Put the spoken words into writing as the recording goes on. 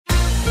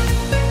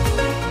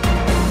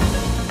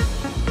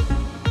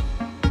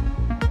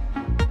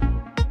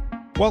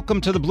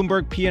Welcome to the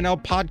Bloomberg P&L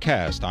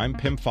podcast. I'm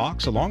Pim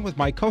Fox, along with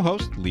my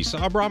co-host, Lisa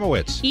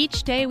Abramowitz.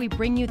 Each day, we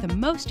bring you the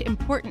most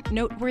important,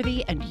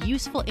 noteworthy, and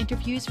useful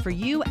interviews for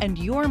you and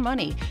your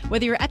money,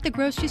 whether you're at the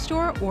grocery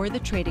store or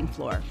the trading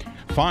floor.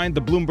 Find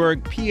the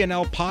Bloomberg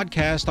P&L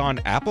podcast on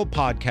Apple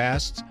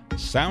Podcasts,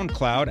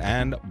 SoundCloud,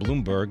 and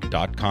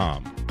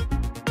Bloomberg.com.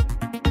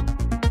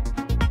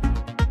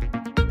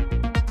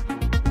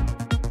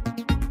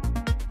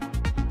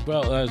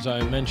 Well, as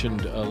I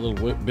mentioned a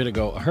little bit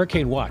ago, a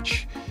hurricane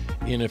watch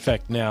in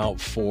effect now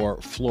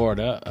for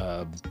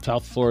Florida,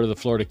 South Florida, the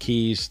Florida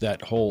Keys,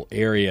 that whole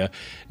area.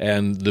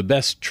 And the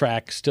best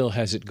track still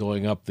has it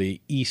going up the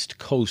east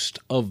coast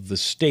of the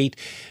state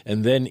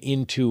and then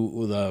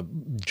into the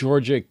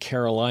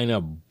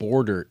Georgia-Carolina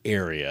border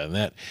area. And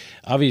that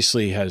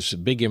obviously has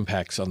big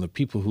impacts on the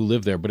people who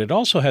live there, but it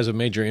also has a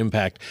major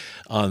impact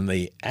on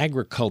the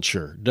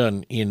agriculture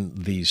done in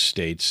these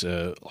states.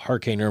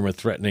 Hurricane Irma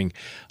threatening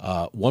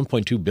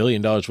 $1.2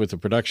 billion worth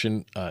of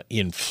production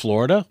in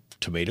Florida.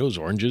 Tomatoes,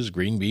 oranges,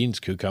 green beans,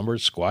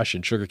 cucumbers, squash,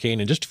 and sugarcane.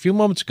 And just a few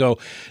moments ago,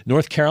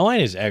 North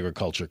Carolina's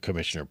agriculture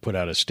commissioner put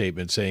out a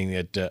statement saying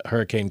that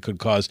hurricane could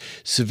cause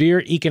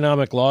severe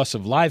economic loss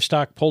of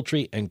livestock,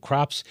 poultry, and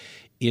crops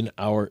in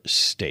our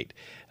state.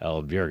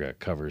 Alan Bjerga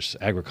covers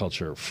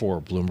agriculture for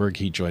Bloomberg.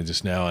 He joins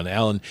us now. And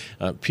Alan,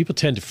 people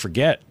tend to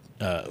forget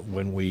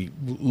when we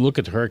look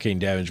at the hurricane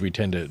damage, we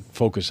tend to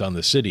focus on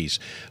the cities.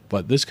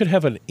 But this could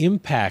have an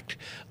impact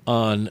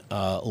on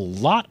a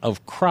lot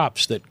of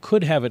crops that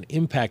could have an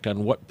impact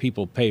on what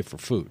people pay for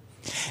food.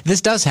 This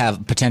does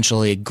have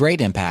potentially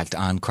great impact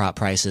on crop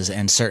prices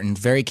and certain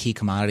very key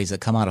commodities that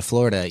come out of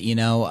Florida. You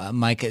know,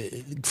 Mike,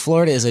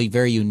 Florida is a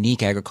very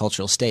unique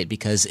agricultural state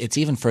because it's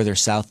even further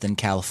south than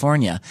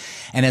California.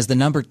 And as the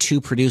number 2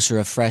 producer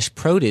of fresh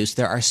produce,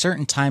 there are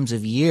certain times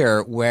of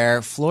year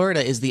where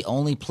Florida is the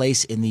only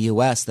place in the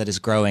U.S. that is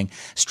growing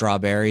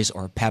strawberries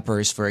or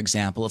peppers, for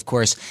example. Of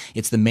course,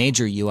 it's the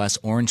major U.S.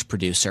 orange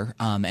producer,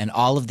 and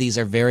all of these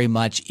are very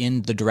much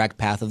in the direct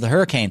path of the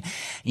hurricane.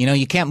 You know,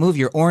 you can't move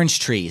your orange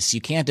trees. You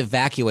can't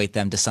evacuate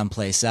them to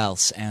someplace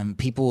else, and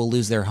people will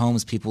lose their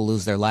homes, people will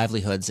lose their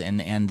livelihoods,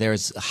 and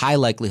there's a high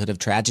likelihood of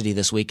tragedy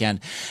this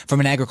weekend. From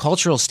an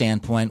agricultural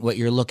standpoint, what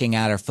you're looking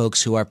at are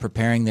folks who are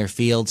preparing their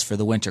fields for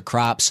the winter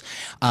crops,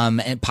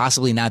 and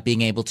possibly not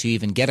being able to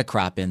even get a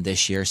crop in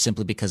this year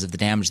simply because of the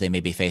damage they may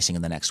be facing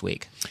in the next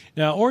week.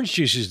 Now, orange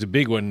juice is the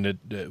big one.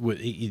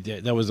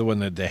 That was the one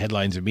that the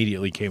headlines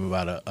immediately came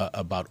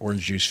about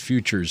orange juice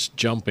futures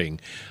jumping.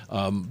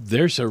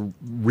 There's a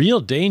real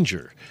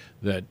danger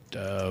that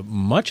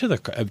much of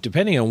the,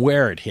 depending on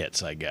where it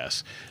hits, I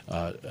guess,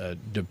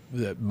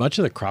 much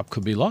of the crop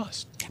could be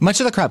lost.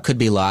 Much of the crop could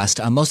be lost.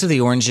 Most of the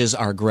oranges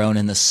are grown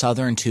in the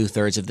southern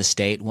 2/3 of the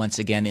state, once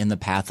again in the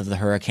path of the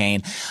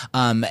hurricane.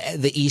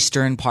 The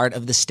eastern part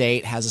of the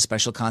state has a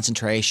special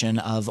concentration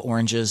of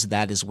oranges.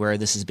 That is where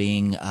this is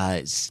being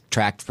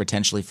tracked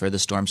potentially for the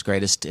storm's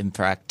greatest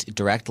impact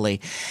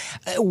directly.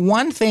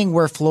 One thing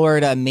where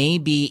Florida may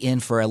be in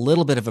for a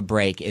little bit of a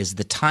break is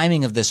the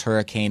timing of this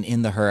hurricane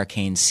in the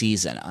hurricane season.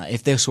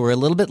 If this were a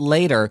little bit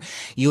later,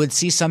 you would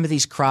see some of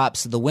these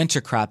crops, the winter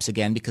crops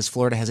again, because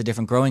Florida has a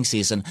different growing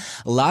season.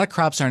 A lot of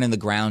crops aren't in the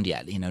ground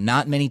yet. You know,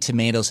 not many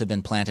tomatoes have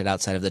been planted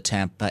outside of the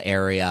Tampa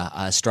area.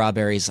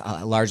 Strawberries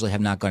largely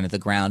have not gone to the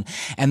ground.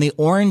 And the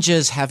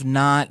oranges have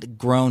not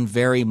grown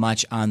very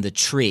much on the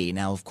tree.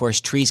 Now, of course,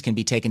 trees can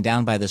be taken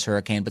down by this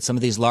hurricane, but some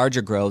of these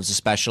larger groves,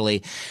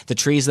 especially the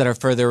trees that are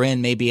further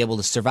in, may be able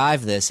to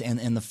survive this.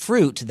 And the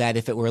fruit that,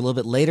 if it were a little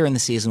bit later in the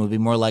season, would be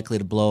more likely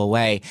to blow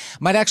away,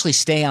 might actually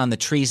stay on the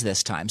trees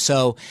this time.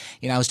 So,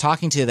 you know, I was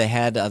talking to the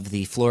head of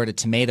the Florida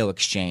Tomato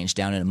Exchange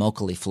down in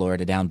Immokalee,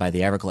 Florida, down by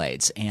the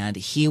Everglades. And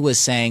he was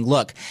saying,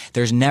 look,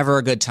 there's never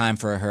a good time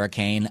for a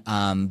hurricane,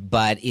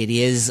 but it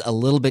is a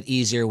little bit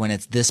easier when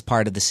it's this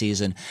part of the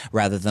season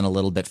rather than a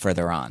little bit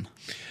further on.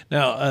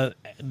 Now,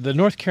 the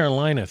North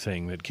Carolina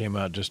thing that came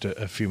out just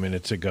a few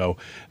minutes ago,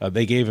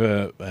 they gave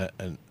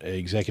an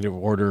executive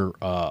order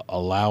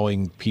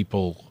allowing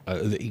people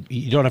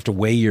you don't have to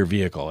weigh your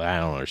vehicle. I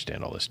don't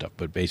understand all this stuff,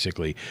 but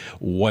basically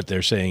what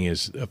they're saying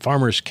is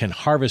farmers can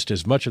harvest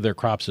as much of their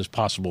crops as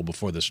possible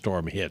before the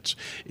storm hits.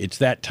 It's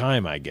that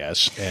time, I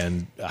guess.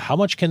 And how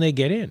much can they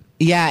get in?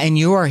 Yeah, and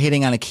you are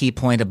hitting on a key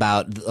point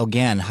about,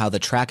 again, how the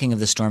tracking of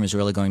the storm is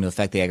really going to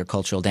affect the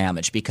agricultural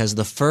damage, because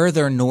the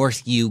further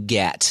north you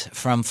get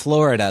from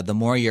Florida, the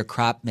more your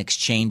crop mix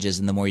changes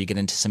and the more you get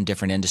into some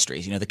different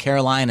industries. You know, the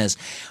Carolinas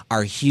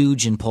are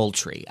huge in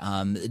poultry.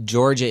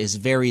 Georgia is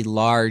very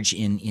large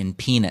in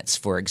peanuts,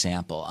 for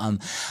example.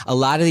 A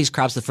lot of these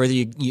crops, the further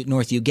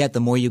north you get,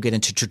 the more you get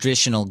into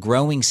traditional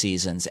growing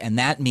seasons, and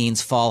that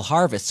means fall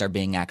harvests are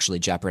being actually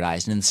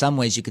jeopardized. And in some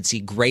ways, you could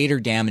see greater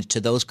damage to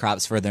those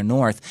crops further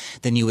north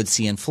than you would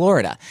see in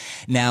Florida.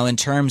 Now, in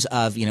terms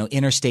of,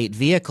 interstate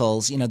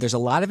vehicles, there's a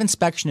lot of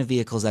inspection of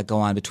vehicles that go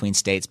on between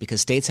states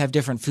because states have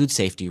different food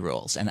safety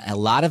rules. And a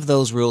lot of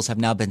those rules have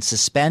now been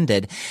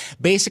suspended,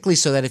 basically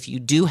so that if you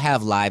do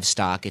have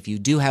livestock, if you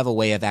do have a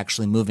way of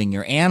actually moving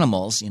your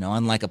animals,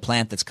 unlike a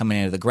plant that's coming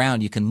out of the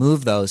ground, you can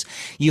move those,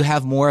 you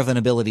have more of an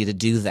ability to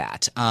do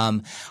that.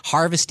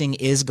 Harvesting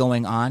is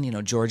going on.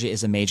 Georgia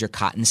is a major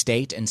cotton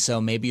state, and so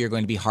maybe you're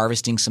going to be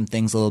harvesting some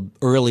things a little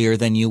earlier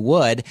than you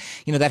would.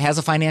 That has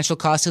a financial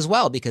cost as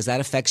well, because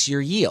that affects your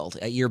yield.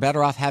 You're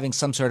better off having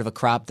some sort of a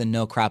crop than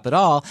no crop at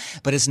all,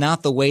 but it's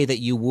not the way that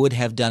you would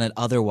have done it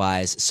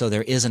otherwise, so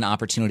there is an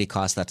opportunity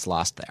cost that's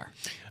lost there.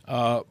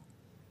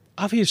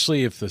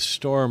 Obviously, if the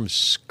storm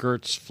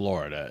skirts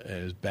Florida,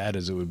 as bad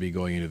as it would be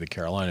going into the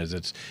Carolinas,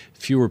 it's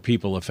fewer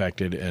people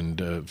affected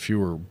and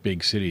fewer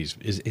big cities.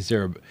 Is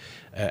there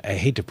I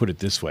hate to put it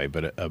this way,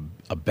 but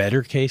a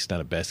better case, not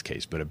a best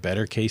case, but a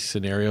better case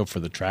scenario for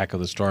the track of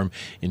the storm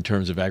in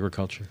terms of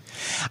agriculture?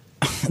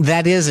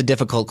 That is a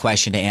difficult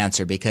question to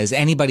answer, because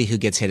anybody who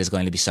gets hit is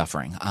going to be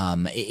suffering.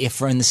 If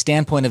from the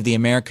standpoint of the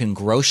American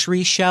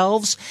grocery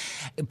shelves,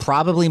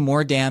 probably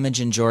more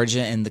damage in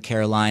Georgia and the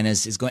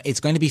Carolinas it's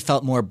going to be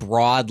felt more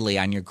broadly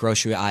on your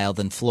grocery aisle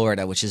than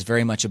Florida, which is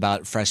very much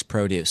about fresh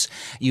produce.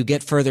 You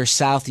get further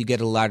south, you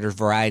get a larger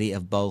variety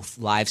of both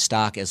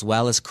livestock as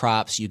well as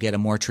crops. You get a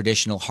more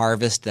traditional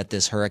harvest that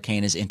this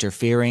hurricane is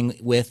interfering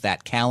with,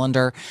 that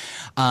calendar.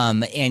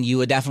 And you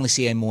would definitely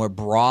see a more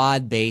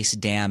broad-based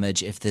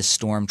damage if this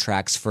storm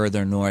tracks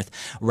further north,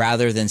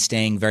 rather than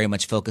staying very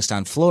much focused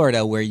on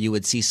Florida, where you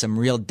would see some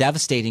real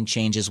devastating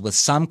changes with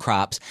some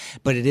crops,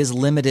 but it is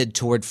limited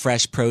toward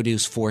fresh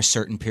produce for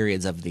certain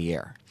periods of the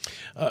year.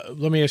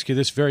 Let me ask you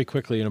this very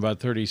quickly in about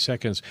 30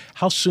 seconds.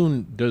 How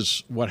soon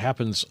does what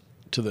happens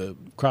to the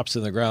crops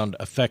in the ground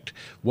affect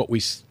what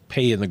we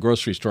pay in the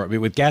grocery store? I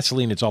mean, with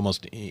gasoline, it's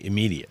almost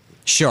immediate.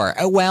 Sure.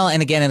 Well,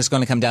 and again, it's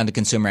going to come down to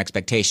consumer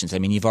expectations. I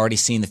mean, you've already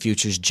seen the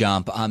futures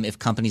jump. If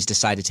companies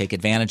decide to take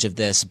advantage of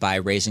this by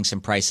raising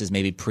some prices,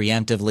 maybe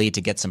preemptively to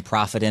get some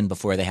profit in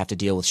before they have to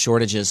deal with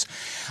shortages,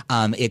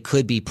 it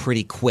could be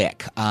pretty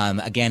quick.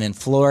 Again, in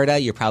Florida,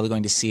 you're probably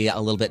going to see a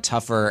little bit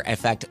tougher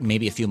effect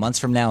maybe a few months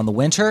from now in the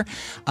winter.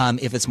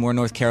 If it's more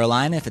North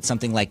Carolina, if it's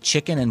something like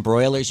chicken and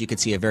broilers, you could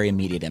see a very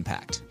immediate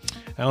impact.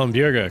 Alan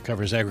Bjerga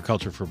covers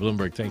agriculture for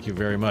Bloomberg. Thank you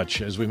very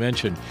much. As we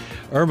mentioned,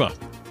 Irma,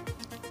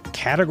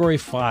 Category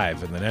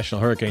 5 in the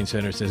National Hurricane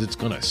Center, says it's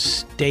going to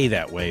stay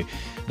that way.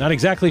 Not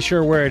exactly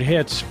sure where it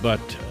hits, but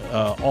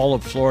all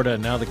of Florida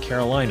and now the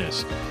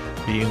Carolinas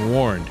being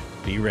warned,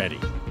 be ready.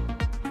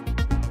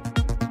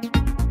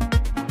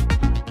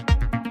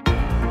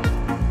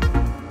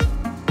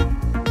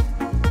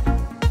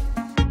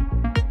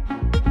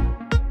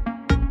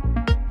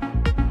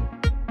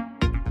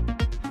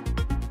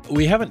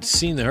 We haven't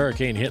seen the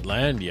hurricane hit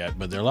land yet,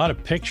 but there are a lot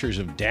of pictures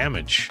of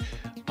damage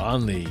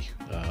on the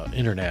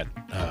internet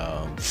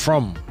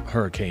from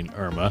Hurricane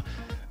Irma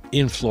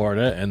in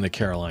Florida and the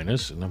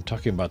Carolinas, and I'm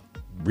talking about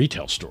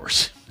retail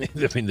stores.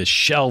 I mean, the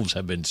shelves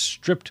have been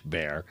stripped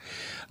bare,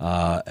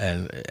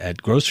 and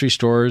at grocery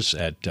stores,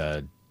 at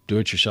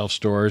do-it-yourself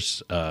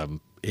stores.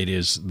 It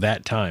is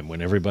that time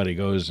when everybody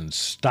goes and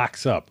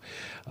stocks up.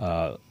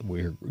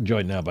 We're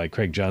joined now by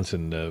Craig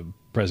Johnson,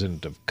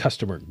 president of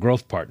Customer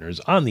Growth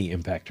Partners, on the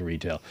impact to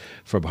retail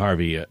from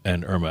Harvey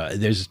and Irma.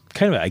 There's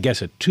kind of, I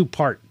guess, a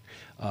two-part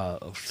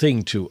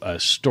thing to a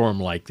storm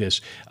like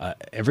this.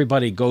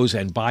 Everybody goes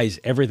and buys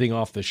everything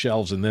off the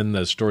shelves, and then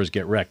the stores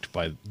get wrecked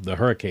by the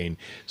hurricane.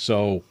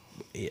 So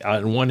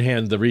on one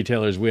hand, the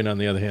retailers win. On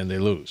the other hand, they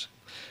lose.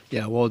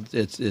 Yeah, well,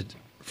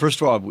 first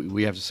of all,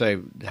 we have to say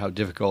how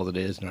difficult it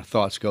is, and our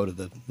thoughts go to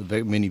the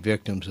many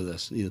victims of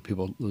this. Either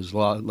people whose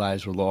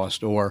lives were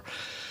lost, or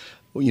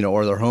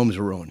their homes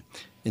were ruined.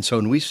 And so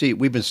when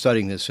we've been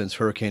studying this since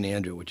Hurricane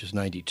Andrew, which is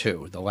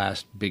 92, the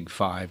last big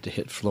five to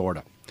hit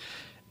Florida.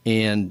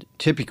 And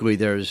typically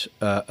there's,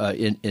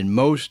 in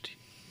most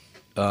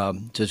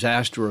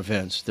disaster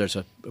events, there's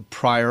a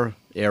prior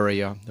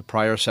area, a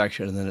prior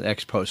section, and then an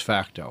ex post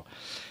facto.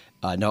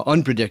 Now,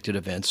 unpredicted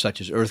events such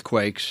as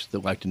earthquakes,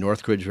 like the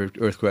Northridge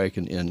earthquake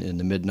in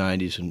the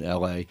mid-'90s in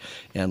L.A.,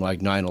 and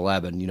like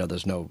 9/11,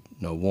 there's no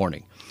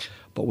warning.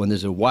 But when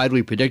there's a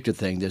widely predicted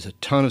thing, there's a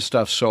ton of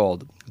stuff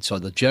sold. So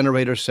the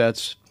generator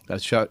sets, I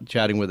was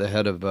chatting with the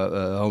head of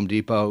Home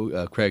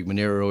Depot, Craig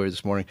Manier, earlier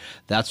this morning.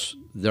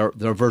 They're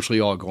virtually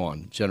all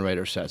gone,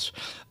 generator sets,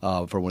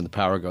 for when the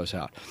power goes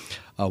out.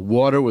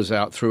 Water was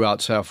out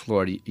throughout South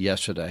Florida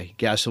yesterday.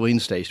 Gasoline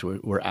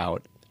stations were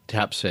out,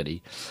 Tap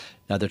City.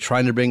 Now, they're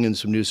trying to bring in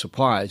some new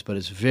supplies, but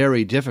it's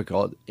very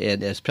difficult,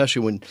 and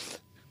especially when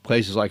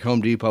places like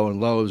Home Depot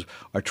and Lowe's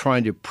are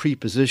trying to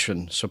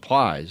pre-position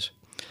supplies,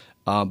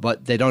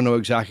 but they don't know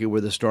exactly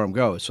where the storm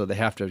goes, so they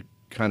have to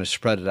kind of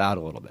spread it out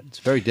a little bit. It's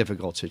a very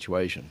difficult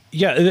situation.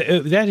 Yeah,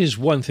 that is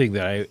one thing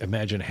that I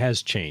imagine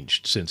has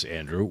changed since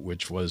Andrew,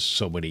 which was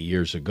so many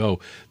years ago,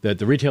 that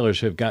the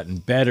retailers have gotten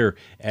better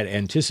at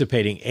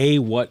anticipating, A,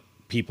 what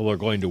people are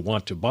going to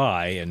want to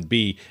buy, and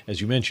B, as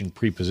you mentioned,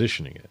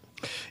 pre-positioning it.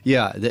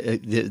 Yeah,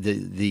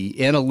 the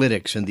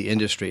analytics in the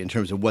industry in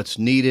terms of what's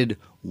needed,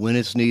 when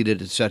it's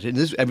needed, et cetera. And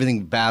this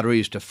everything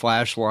batteries to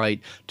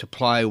flashlight to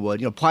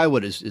plywood.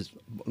 Plywood is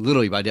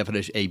literally by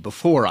definition a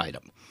before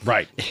item.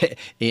 Right.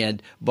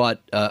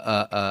 But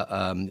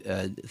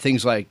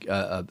things like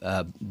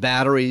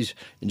batteries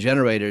and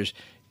generators,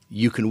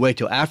 you can wait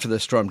till after the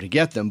storm to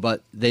get them,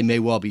 but they may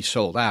well be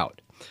sold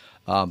out.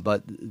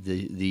 But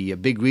the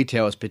big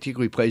retailers,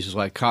 particularly places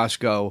like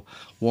Costco,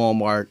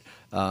 Walmart,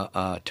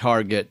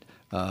 Target,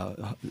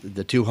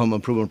 the two home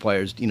improvement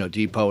players,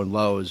 Depot and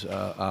Lowe's,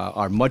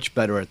 are much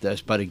better at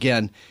this. But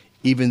again,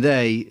 even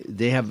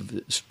they have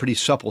pretty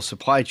supple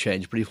supply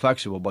chains, pretty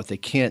flexible, but you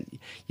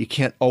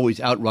can't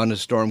always outrun a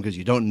storm because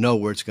you don't know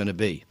where it's going to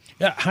be.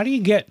 Yeah, how do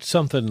you get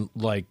something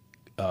like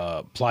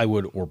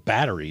plywood or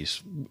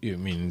batteries? I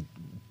mean,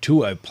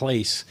 to a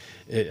place.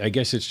 I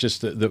guess it's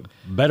just the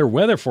better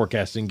weather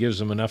forecasting gives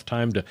them enough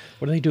time to,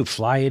 what do they do,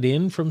 fly it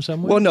in from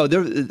somewhere? Well, no,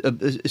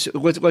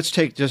 let's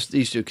take just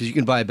these two, because you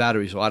can buy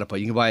batteries a lot of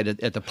places. You can buy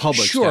it at the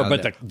Publix. Sure,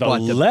 but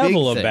the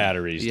level of thing,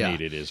 batteries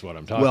needed is what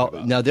I'm talking about.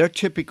 Well, now they're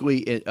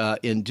typically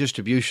in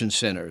distribution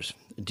centers,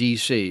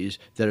 DCs,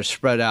 that are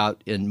spread out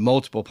in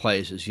multiple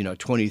places,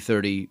 20,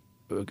 30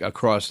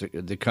 across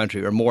the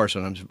country or more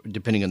sometimes,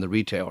 depending on the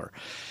retailer.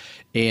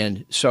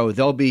 And so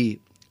there'll be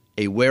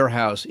a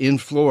warehouse in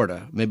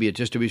Florida, maybe a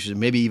distribution,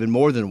 maybe even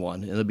more than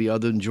one, and there'll be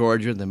other than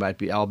Georgia, there might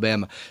be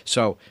Alabama.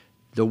 So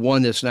the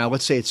one that's now,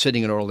 let's say it's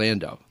sitting in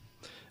Orlando,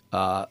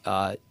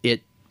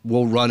 it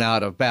will run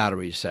out of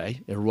batteries,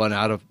 say. It'll run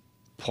out of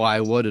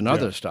plywood and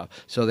other stuff.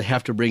 So they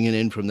have to bring it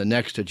in from the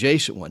next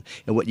adjacent one.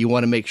 And what you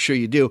want to make sure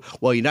you do,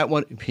 well, you don't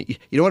want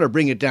to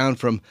bring it down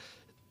from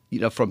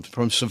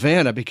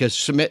Savannah, because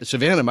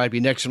Savannah might be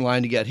next in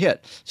line to get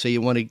hit. So you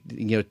want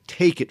to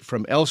take it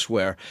from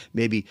elsewhere,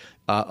 maybe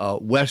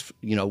West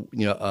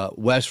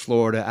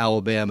Florida,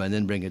 Alabama, and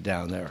then bring it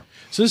down there.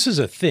 So this is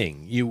a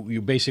thing.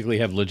 You basically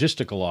have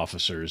logistical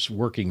officers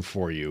working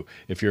for you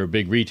if you're a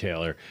big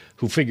retailer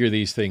who figure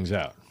these things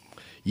out.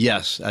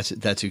 Yes,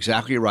 that's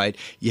exactly right.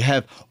 You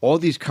have all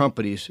these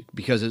companies,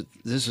 because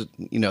this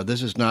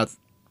is not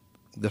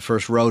the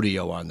first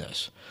rodeo on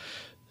this.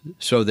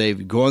 So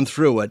they've gone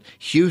through it.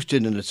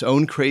 Houston, in its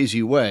own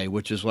crazy way,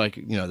 which is like,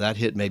 that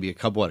hit maybe a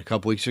couple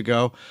weeks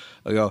ago.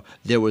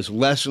 There was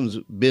lessons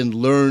been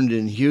learned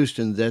in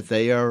Houston that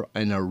they are,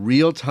 on a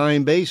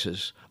real-time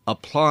basis,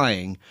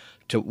 applying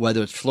to,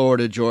 whether it's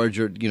Florida,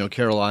 Georgia,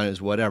 Carolinas,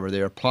 whatever.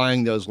 They're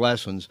applying those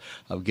lessons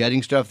of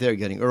getting stuff there,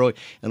 getting early.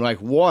 And like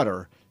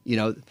water,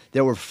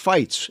 there were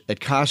fights at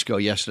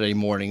Costco yesterday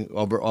morning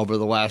over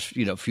the last,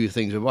 few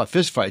things, about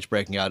fist fights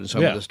breaking out in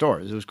some of the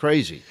stores. It was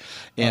crazy.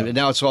 And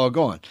now it's all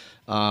gone.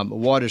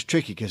 Water's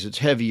tricky because it's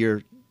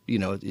heavier.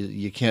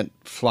 You can't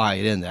fly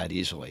it in that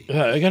easily.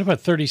 I got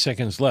about 30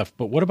 seconds left,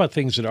 but what about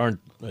things that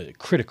aren't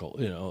critical,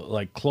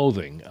 like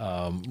clothing?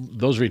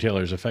 Those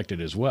retailers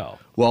affected as well.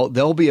 Well,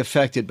 they'll be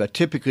affected, but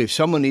typically if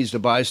someone needs to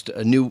buy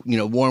a new,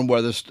 warm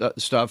weather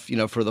stuff,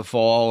 for the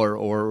fall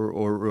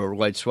or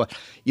light sweat,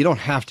 you don't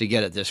have to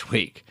get it this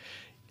week.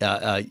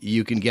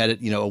 You can get it,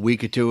 a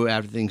week or two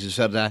after things are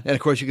settled down. And, of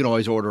course, you can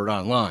always order it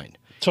online.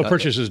 So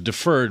purchase is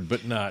deferred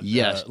but not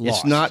Yes, lost.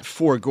 It's not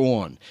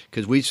foregone,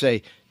 because we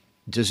say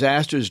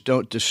disasters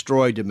don't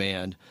destroy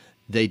demand.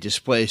 They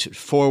displace it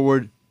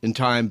forward in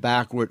time,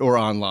 backward, or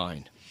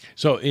online.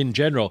 So in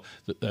general,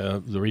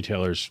 the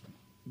retailers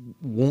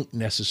won't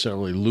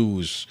necessarily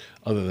lose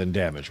other than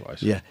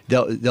damage-wise. Yeah,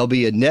 they'll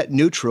be a net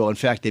neutral. In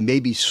fact, they may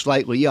be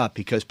slightly up,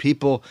 because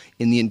people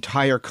in the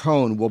entire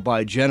cone will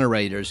buy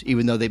generators,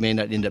 even though they may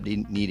not end up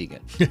needing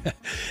it.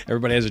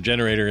 Everybody has a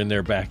generator in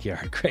their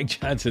backyard. Craig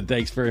Johnson,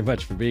 thanks very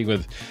much for being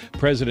with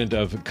President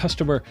of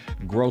Customer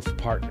Growth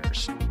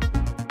Partners.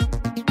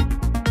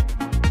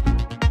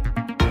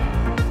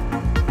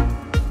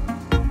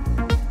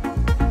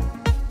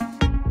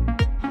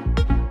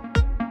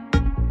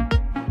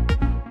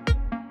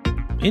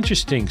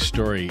 Interesting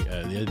story.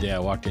 The other day I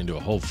walked into a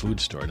Whole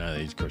Foods store. Now,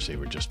 of course, they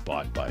were just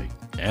bought by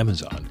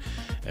Amazon.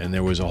 And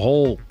there was a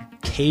whole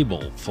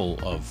table full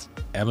of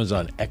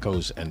Amazon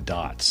Echoes and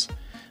Dots.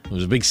 There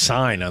was a big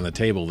sign on the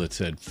table that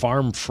said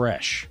Farm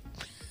Fresh.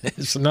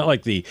 It's not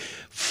like the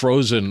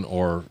frozen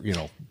or,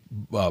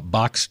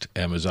 boxed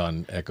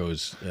Amazon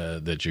Echoes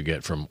that you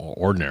get from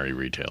ordinary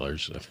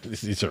retailers.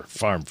 These are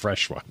farm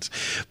fresh ones.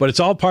 But it's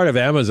all part of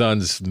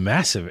Amazon's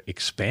massive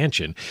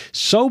expansion,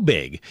 so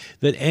big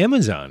that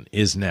Amazon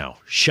is now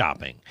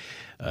shopping.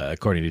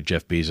 According to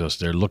Jeff Bezos,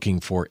 they're looking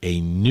for a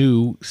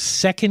new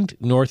second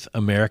North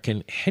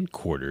American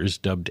headquarters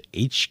dubbed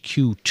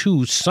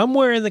HQ2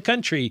 somewhere in the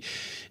country,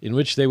 in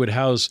which they would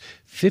house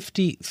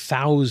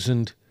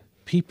 50,000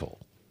 people.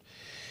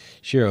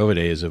 Shira Ovide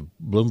is a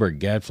Bloomberg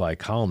Gadfly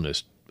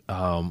columnist.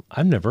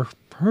 I've never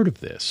heard of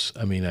this.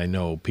 I mean, I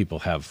know people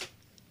have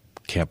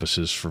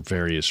campuses for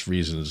various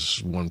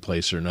reasons, one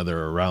place or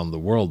another around the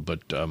world.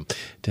 But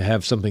to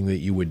have something that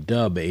you would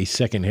dub a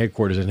second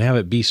headquarters and have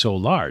it be so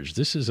large,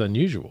 this is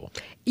unusual.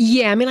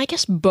 Yeah, I mean, I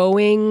guess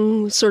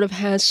Boeing sort of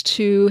has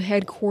two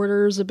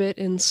headquarters a bit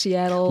in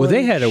Seattle. Well,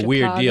 they had a Chicago.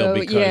 weird deal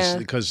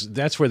because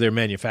that's where their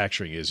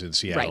manufacturing is in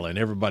Seattle, and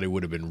everybody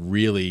would have been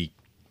really.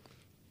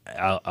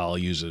 I'll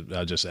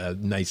just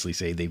nicely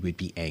say they would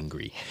be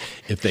angry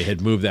if they had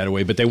moved that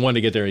away, but they wanted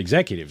to get their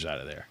executives out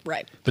of there.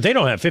 Right. But they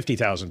don't have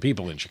 50,000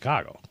 people in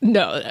Chicago.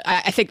 No,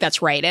 I think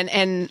that's right.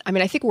 And I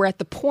mean, I think we're at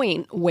the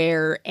point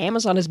where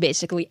Amazon has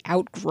basically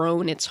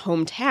outgrown its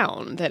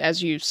hometown, that,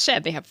 as you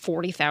said, they have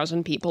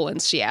 40,000 people in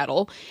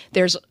Seattle.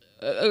 There's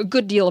a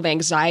good deal of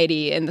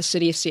anxiety in the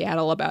city of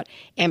Seattle about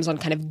Amazon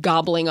kind of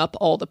gobbling up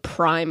all the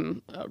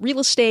prime real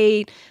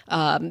estate.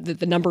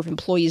 The number of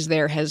employees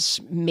there has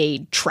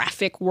made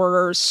traffic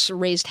worse,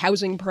 raised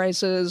housing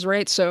prices,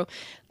 right? So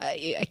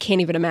I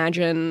can't even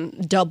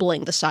imagine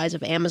doubling the size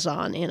of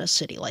Amazon in a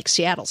city like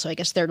Seattle. So I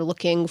guess they're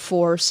looking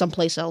for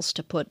someplace else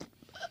to put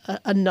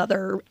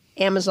another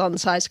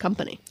Amazon-sized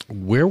company.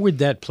 Where would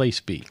that place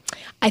be?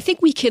 I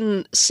think we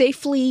can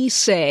safely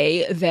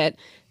say that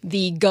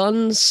the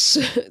gun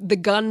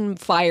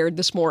fired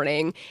this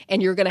morning,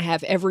 and you're going to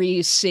have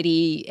every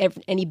city,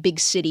 any big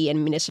city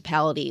and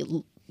municipality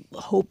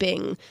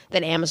hoping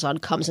that Amazon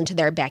comes into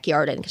their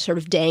backyard and sort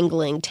of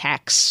dangling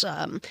tax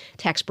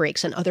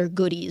breaks and other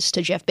goodies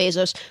to Jeff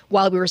Bezos.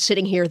 While we were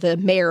sitting here, the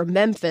mayor of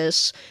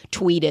Memphis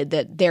tweeted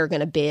that they're going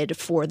to bid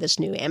for this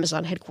new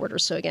Amazon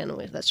headquarters. So again,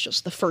 that's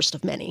just the first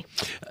of many.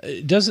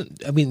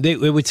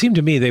 It would seem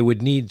to me they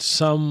would need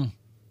some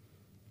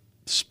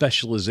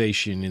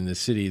specialization in the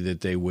city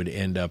that they would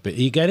end up at.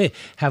 You got to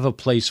have a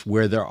place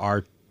where there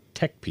are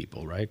tech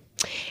people, right?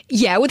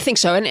 Yeah, I would think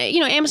so. And,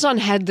 Amazon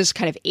had this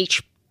kind of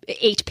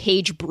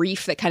 8-page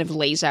brief that kind of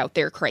lays out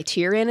their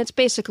criteria. And it's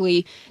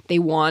basically they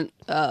want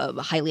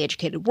a highly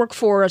educated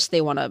workforce.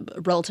 They want a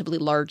relatively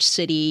large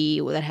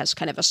city that has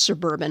kind of a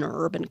suburban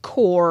or urban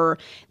core.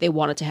 They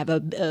want it to have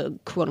a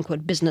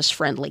quote-unquote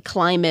business-friendly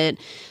climate.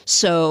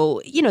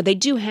 So, they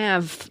do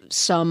have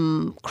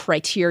some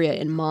criteria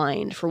in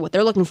mind for what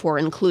they're looking for,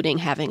 including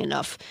having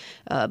enough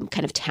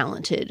kind of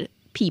talented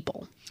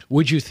people.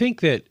 Would you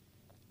think that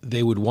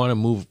they would want to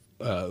move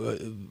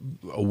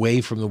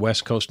away from the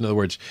West Coast? In other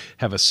words,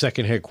 have a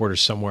second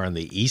headquarters somewhere on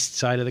the east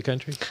side of the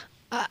country?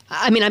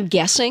 I'm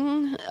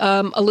guessing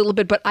a little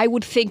bit, but I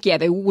would think,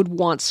 they would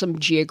want some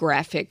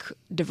geographic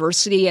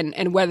diversity,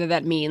 and whether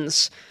that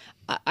means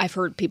I've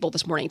heard people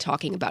this morning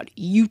talking about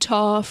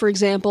Utah, for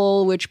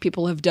example, which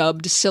people have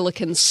dubbed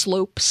Silicon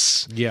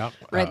Slopes. Yeah.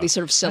 Right, these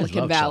sort of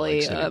Silicon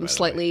Valley,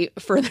 slightly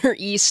further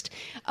east.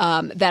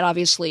 That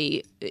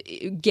obviously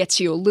gets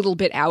you a little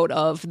bit out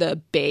of the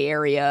Bay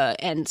Area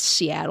and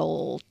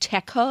Seattle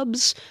tech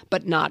hubs,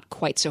 but not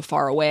quite so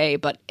far away.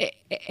 But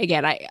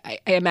again, I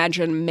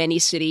imagine many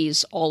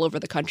cities all over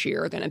the country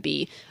are going to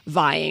be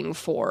vying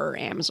for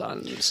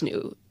Amazon's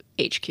new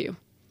HQ.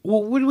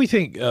 Well, what do we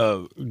think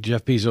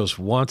Jeff Bezos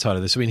wants out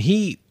of this? I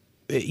mean,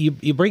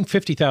 you bring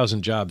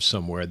 50,000 jobs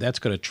somewhere, that's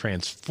going to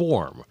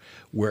transform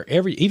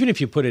even if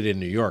you put it in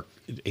New York,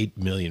 8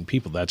 million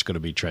people, that's going to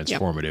be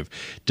transformative. Yep.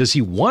 Does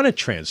he want to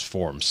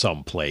transform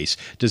someplace?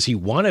 Does he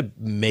want to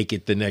make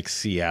it the next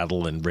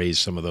Seattle and raise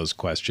some of those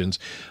questions?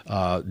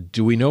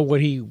 Do we know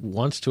what he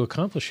wants to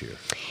accomplish here?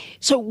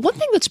 So one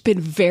thing that's been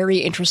very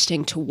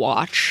interesting to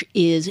watch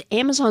is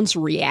Amazon's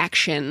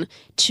reaction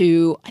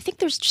to, I think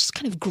there's just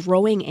kind of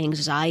growing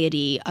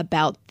anxiety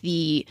about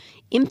the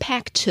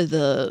impact to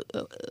the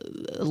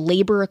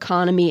labor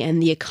economy and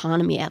the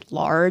economy at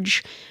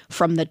large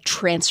from the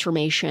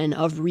transformation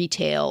of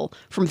retail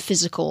from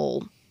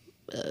physical,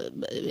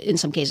 in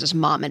some cases,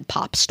 mom and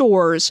pop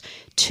stores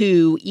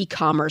to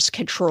e-commerce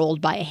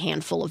controlled by a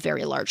handful of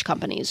very large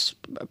companies,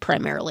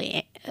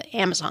 primarily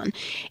Amazon.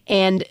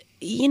 And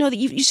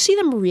you see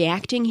them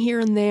reacting here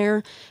and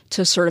there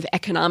to sort of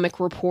economic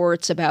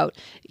reports about,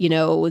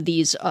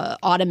 these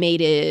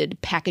automated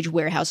package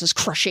warehouses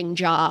crushing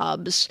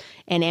jobs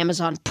and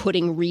Amazon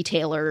putting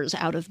retailers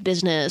out of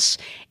business.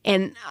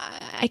 And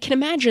I can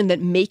imagine that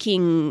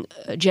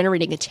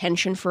generating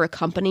attention for a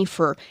company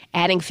for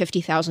adding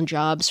 50,000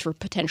 jobs, for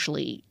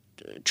potentially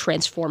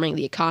transforming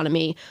the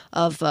economy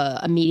of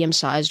a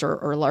medium-sized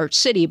or large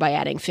city by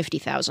adding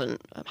 50,000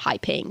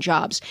 high-paying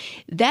jobs.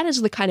 That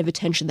is the kind of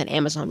attention that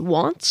Amazon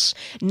wants,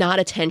 not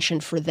attention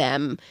for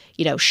them,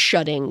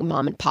 shutting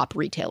mom-and-pop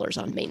retailers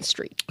on Main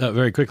Street.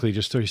 Very quickly,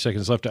 just 30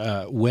 seconds left.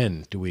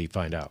 When do we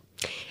find out?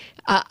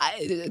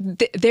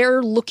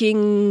 They're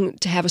looking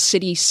to have a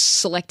city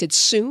selected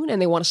soon,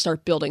 and they want to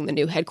start building the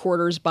new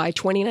headquarters by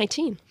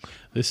 2019.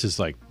 This is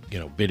like,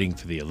 bidding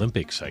for the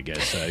Olympics, I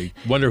guess. I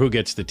wonder who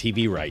gets the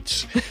TV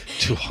rights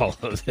to all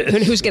of this.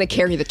 And who's going to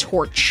carry the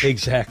torch?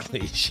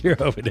 Exactly. Shiro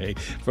Ovide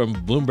from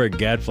Bloomberg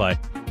Gadfly.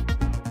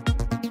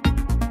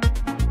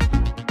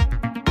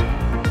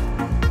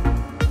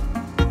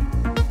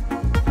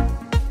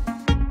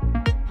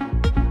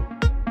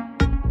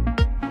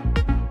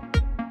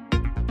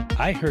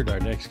 I heard our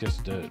next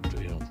guest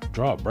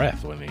draw a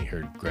breath when he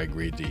heard Greg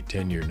read the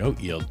 10-year note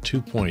yield,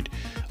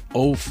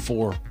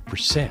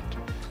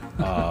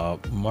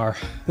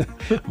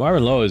 2.04%.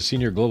 Marvin Lowe is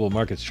Senior Global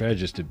Market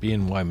Strategist at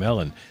BNY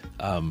Mellon.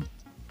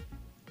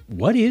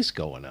 What is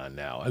going on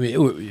now? I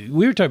mean,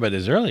 we were talking about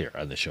this earlier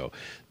on the show.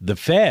 The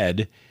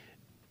Fed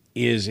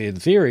is, in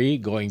theory,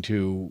 going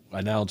to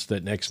announce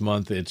that next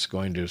month it's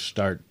going to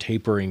start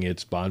tapering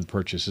its bond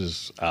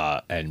purchases,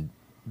 and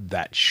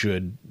that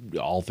should,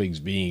 all things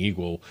being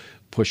equal,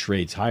 push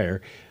rates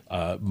higher.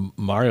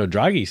 Mario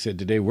Draghi said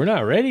today, we're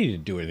not ready to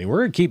do anything.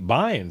 We're going to keep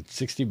buying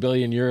 60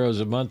 billion euros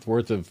a month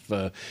worth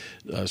of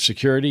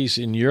securities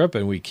in Europe,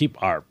 and we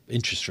keep our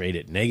interest rate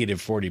at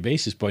negative 40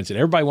 basis points. And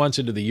everybody wants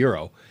into the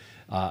euro,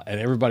 and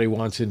everybody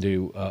wants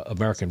into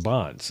American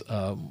bonds.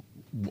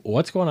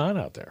 What's going on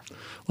out there?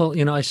 Well,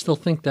 I still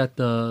think that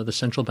the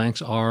central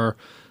banks are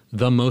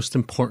the most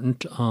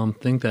important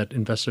thing that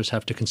investors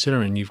have to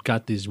consider. And you've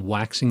got these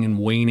waxing and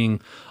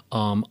waning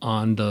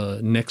on the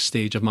next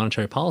stage of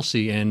monetary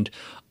policy. And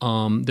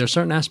there are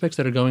certain aspects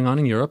that are going on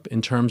in Europe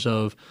in terms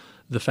of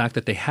the fact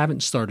that they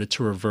haven't started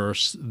to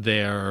reverse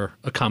their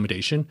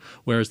accommodation,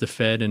 whereas the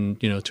Fed and,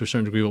 to a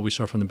certain degree what we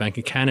saw from the Bank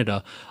of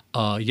Canada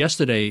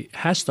yesterday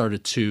has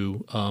started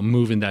to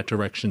move in that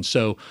direction.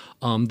 So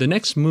the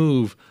next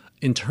move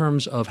in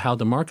terms of how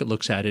the market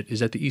looks at it is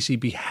that the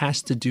ECB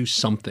has to do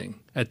something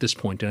at this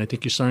point, and I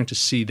think you're starting to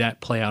see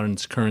that play out in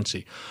its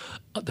currency.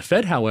 The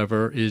Fed,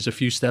 however, is a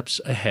few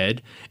steps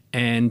ahead,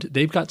 and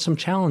they've got some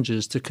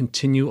challenges to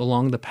continue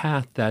along the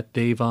path that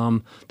they've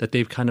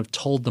kind of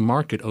told the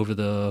market over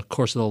the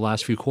course of the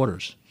last few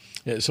quarters.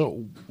 Yeah,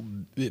 so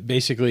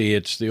basically,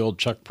 it's the old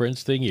Chuck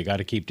Prince thing. You got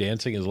to keep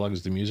dancing as long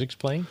as the music's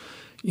playing.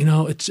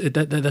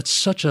 That's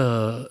such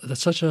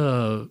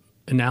a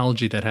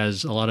analogy that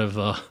has a lot of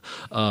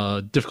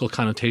difficult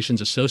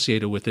connotations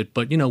associated with it.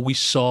 But, we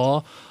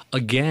saw,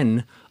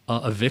 again,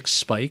 a VIX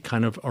spike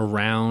kind of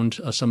around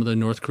some of the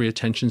North Korea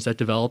tensions that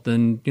developed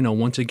and,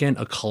 once again,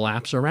 a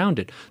collapse around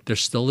it. There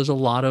still is a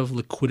lot of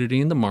liquidity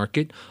in the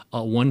market.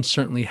 One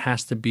certainly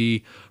has to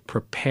be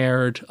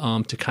prepared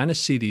to kind of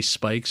see these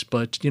spikes.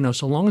 But,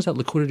 so long as that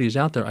liquidity is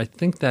out there, I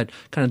think that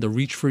kind of the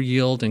reach for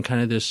yield and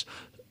kind of this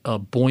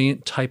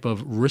buoyant type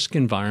of risk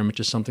environment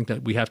is something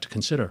that we have to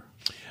consider.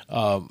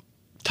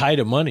 Tide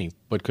of money,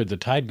 but could the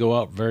tide go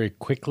out very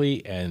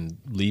quickly and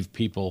leave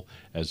people,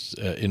 as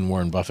in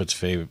Warren Buffett's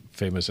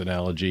famous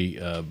analogy,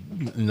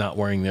 not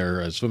wearing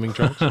their swimming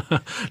trunks?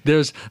 There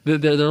are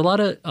a lot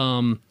of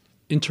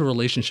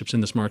interrelationships in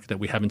this market that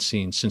we haven't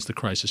seen since the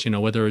crisis.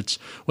 Whether it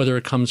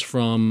comes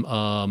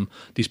from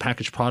these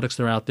packaged products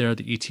that are out there,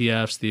 the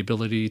ETFs, the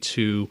ability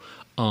to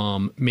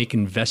make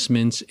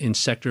investments in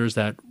sectors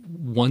that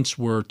once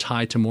were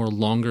tied to more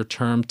longer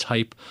term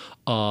type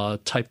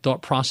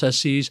thought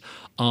processes.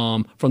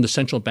 From the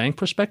central bank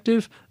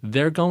perspective,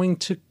 they're going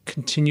to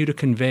continue to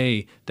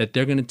convey that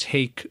they're going to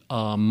take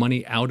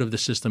money out of the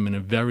system in a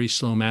very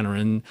slow manner.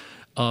 And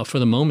for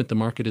the moment, the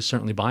market is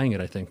certainly buying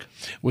it, I think.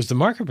 Was the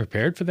market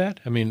prepared for that?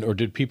 I mean, or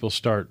did people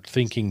start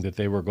thinking that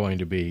they were going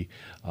to be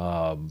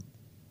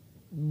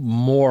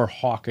more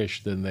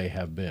hawkish than they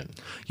have been?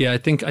 Yeah, I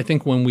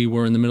think when we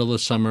were in the middle of the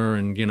summer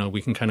and,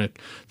 we can kind of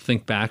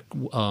think back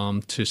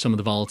to some of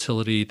the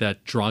volatility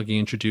that Draghi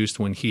introduced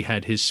when he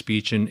had his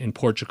speech in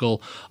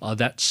Portugal,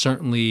 that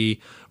certainly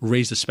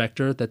raised the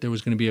specter that there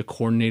was going to be a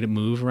coordinated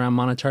move around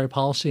monetary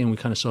policy, and we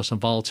kind of saw some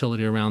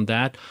volatility around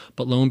that.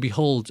 But lo and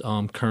behold,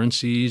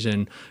 currencies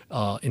and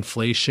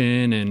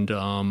inflation and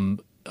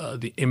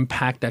the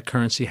impact that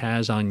currency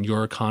has on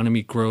your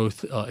economy,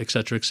 growth, et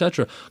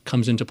cetera,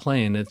 comes into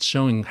play, and it's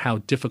showing how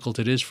difficult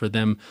it is for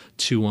them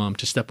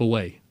to step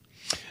away.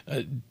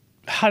 When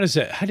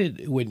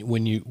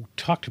you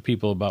talk to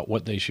people about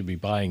what they should be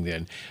buying,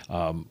 then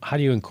how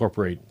do you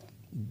incorporate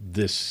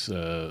this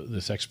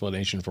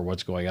explanation for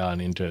what's going on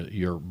into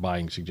your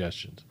buying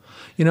suggestions?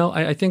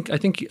 I think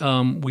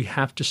we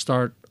have to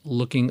start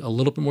looking a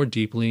little bit more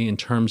deeply in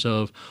terms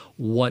of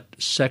what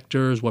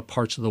sectors, what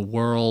parts of the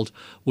world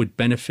would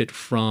benefit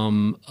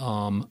from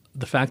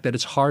the fact that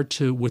it's hard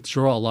to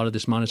withdraw a lot of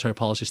this monetary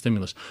policy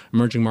stimulus.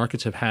 Emerging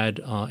markets have had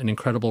an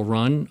incredible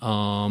run.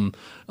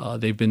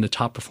 They've been the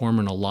top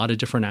performer in a lot of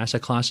different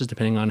asset classes,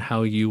 depending on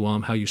how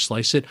you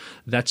slice it.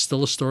 That's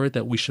still a story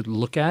that we should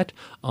look at.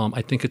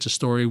 I think it's a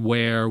story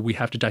where we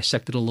have to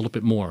dissect it a little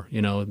bit more.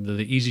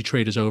 The easy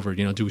trade is over.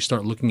 Do we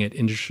start looking at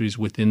industries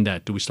within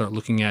that? Do we start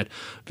looking at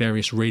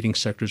various rating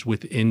sectors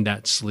within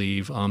that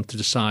sleeve to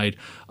decide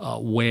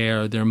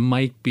where there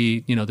might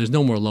be, there's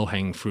no more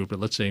low-hanging fruit, but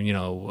let's say,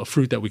 a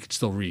fruit that we could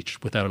still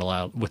reach without a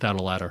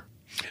ladder.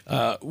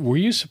 Were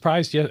you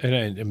surprised yet?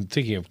 And I'm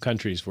thinking of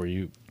countries where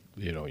you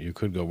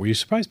could go. Were you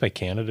surprised by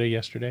Canada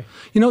yesterday?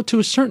 To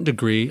a certain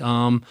degree.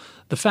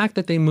 the fact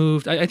that they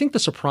moved, I think the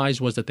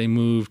surprise was that they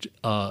moved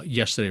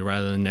yesterday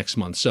rather than next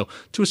month. So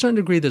to a certain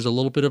degree, there's a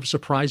little bit of a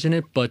surprise in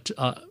it, but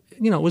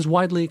it was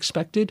widely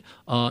expected,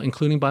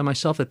 including by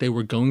myself, that they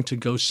were going to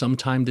go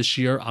sometime this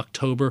year.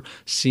 October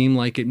seemed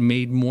like it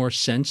made more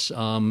sense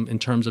in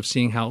terms of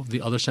seeing how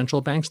the other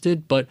central banks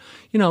did. But,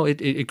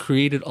 it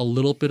created a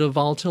little bit of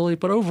volatility.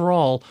 But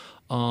overall,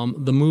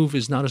 the move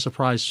is not a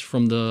surprise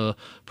from the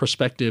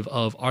perspective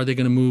of, are they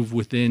going to move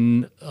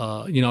within,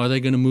 are they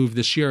going to move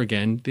this year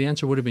again? The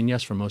answer would have been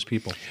yes for most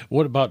people.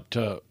 What about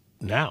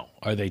now?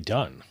 Are they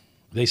done?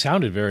 They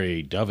sounded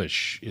very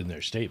dovish in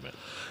their statement.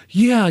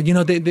 Yeah,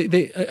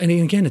 they and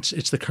again,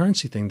 it's the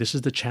currency thing. This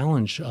is the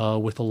challenge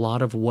with a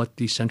lot of what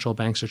the central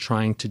banks are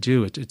trying to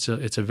do. It's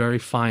a very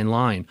fine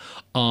line.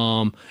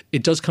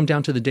 It does come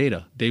down to the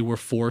data. They were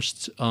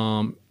forced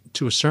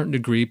to a certain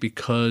degree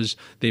because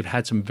they've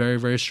had some very,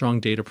 very strong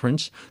data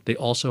prints. They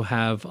also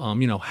have,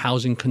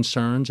 housing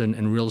concerns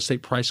and real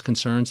estate price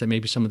concerns that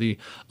maybe some of the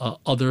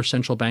other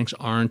central banks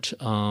aren't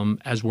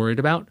as worried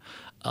about.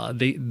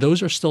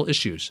 Those are still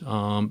issues,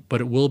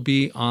 but it will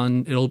be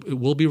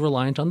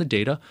reliant on the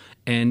data,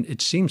 and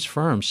it seems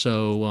firm.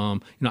 So,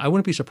 I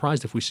wouldn't be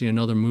surprised if we see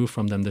another move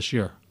from them this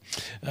year.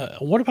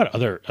 What about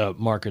other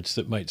markets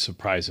that might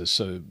surprise us?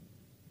 So,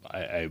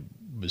 I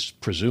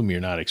presume you're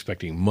not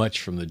expecting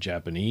much from the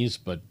Japanese,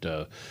 but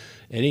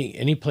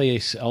any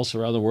place else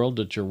around the world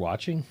that you're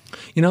watching?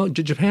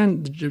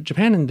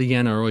 Japan and the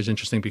yen are always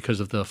interesting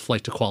because of the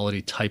flight to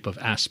quality type of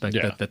aspect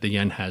that the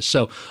yen has.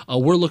 So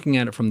we're looking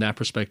at it from that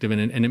perspective,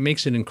 and it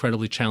makes it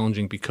incredibly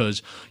challenging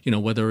because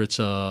whether it's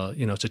a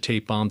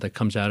tape bomb that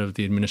comes out of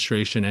the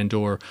administration and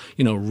or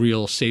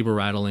real saber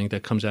rattling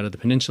that comes out of the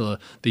peninsula,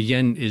 the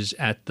yen is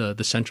at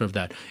the center of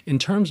that. In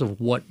terms of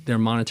what their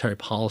monetary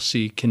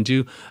policy can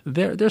do,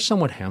 they're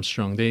somewhat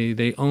hamstrung.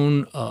 They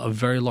own a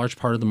very large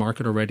part of the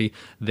market already.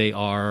 They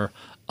are,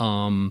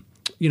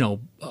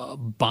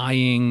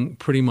 buying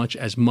pretty much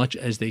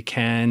as they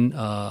can.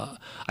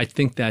 I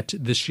think that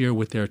this year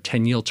with their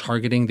 10-yield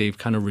targeting, they've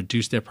kind of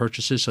reduced their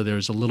purchases. So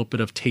there's a little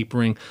bit of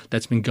tapering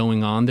that's been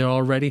going on there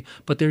already.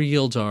 But their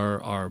yields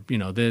are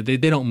they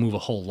don't move a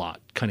whole lot,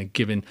 kind of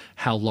given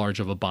how large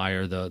of a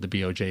buyer the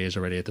BOJ is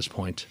already at this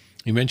point.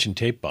 You mentioned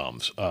tape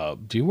bombs.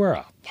 Do you wear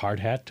a hard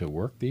hat to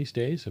work these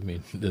days? I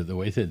mean, the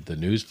way that the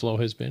news flow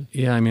has been?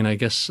 Yeah, I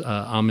guess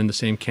I'm in the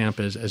same camp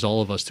as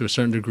all of us. To a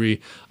certain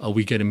degree,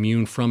 we get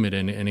immune from it.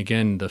 And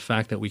again, the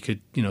fact that we could,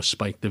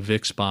 spike the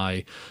VIX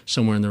by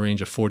somewhere in the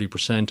range of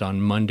 40%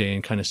 on Monday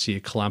and kind of see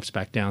it collapse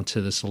back down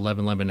to this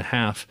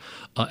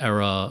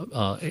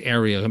 11.5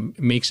 area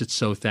makes it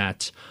so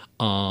that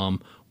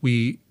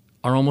we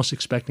are almost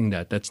expecting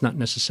that. That's not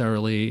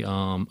necessarily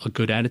a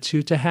good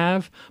attitude to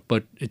have,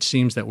 but it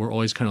seems that we're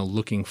always kind of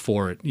looking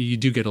for it. You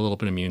do get a little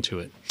bit immune to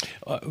it.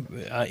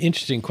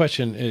 Interesting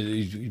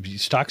question.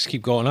 Stocks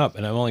keep going up,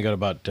 and I've only got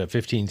about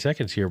 15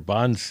 seconds here.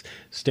 Bonds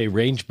stay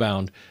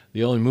range-bound.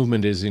 The only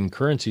movement is in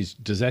currencies.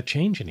 Does that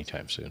change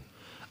anytime soon?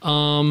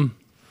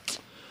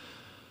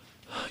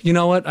 You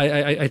know what?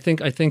 I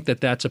think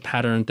that's a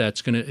pattern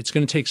that's it's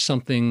gonna take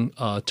something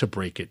to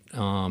break it.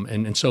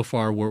 And so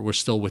far we're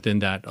still within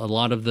that. A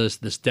lot of this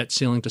debt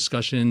ceiling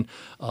discussion,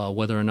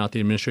 whether or not the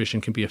administration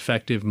can be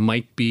effective,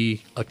 might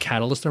be a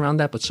catalyst around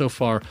that. But so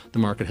far the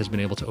market has been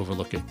able to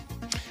overlook it.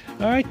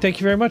 All right. Thank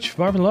you very much,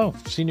 Marvin Lowe,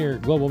 Senior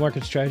Global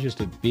Market Strategist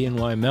at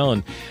BNY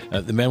Mellon,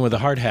 the man with the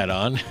hard hat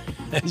on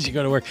as you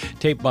go to work.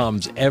 Tape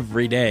bombs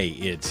every day,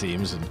 it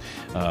seems. And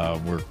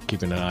we're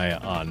keeping an eye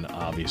on,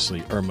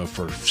 obviously, Irma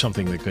for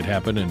something that could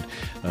happen and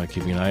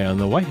keeping an eye on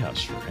the White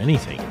House for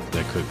anything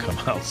that could come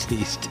out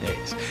these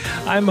days.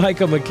 I'm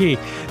Michael McKee.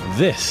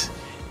 This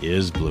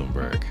is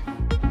Bloomberg.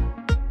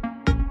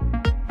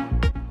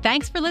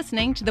 Thanks for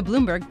listening to the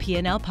Bloomberg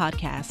P&L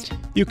podcast.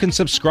 You can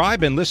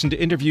subscribe and listen to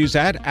interviews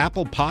at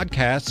Apple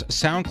Podcasts,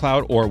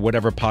 SoundCloud, or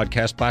whatever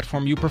podcast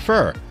platform you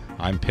prefer.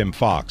 I'm Pim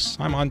Fox.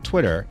 I'm on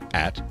Twitter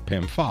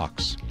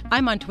 @PimFox.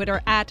 I'm on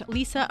Twitter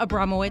 @Lisa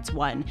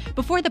Abramowitz1.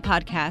 Before the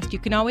podcast, you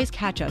can always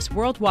catch us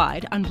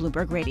worldwide on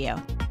Bloomberg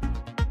Radio.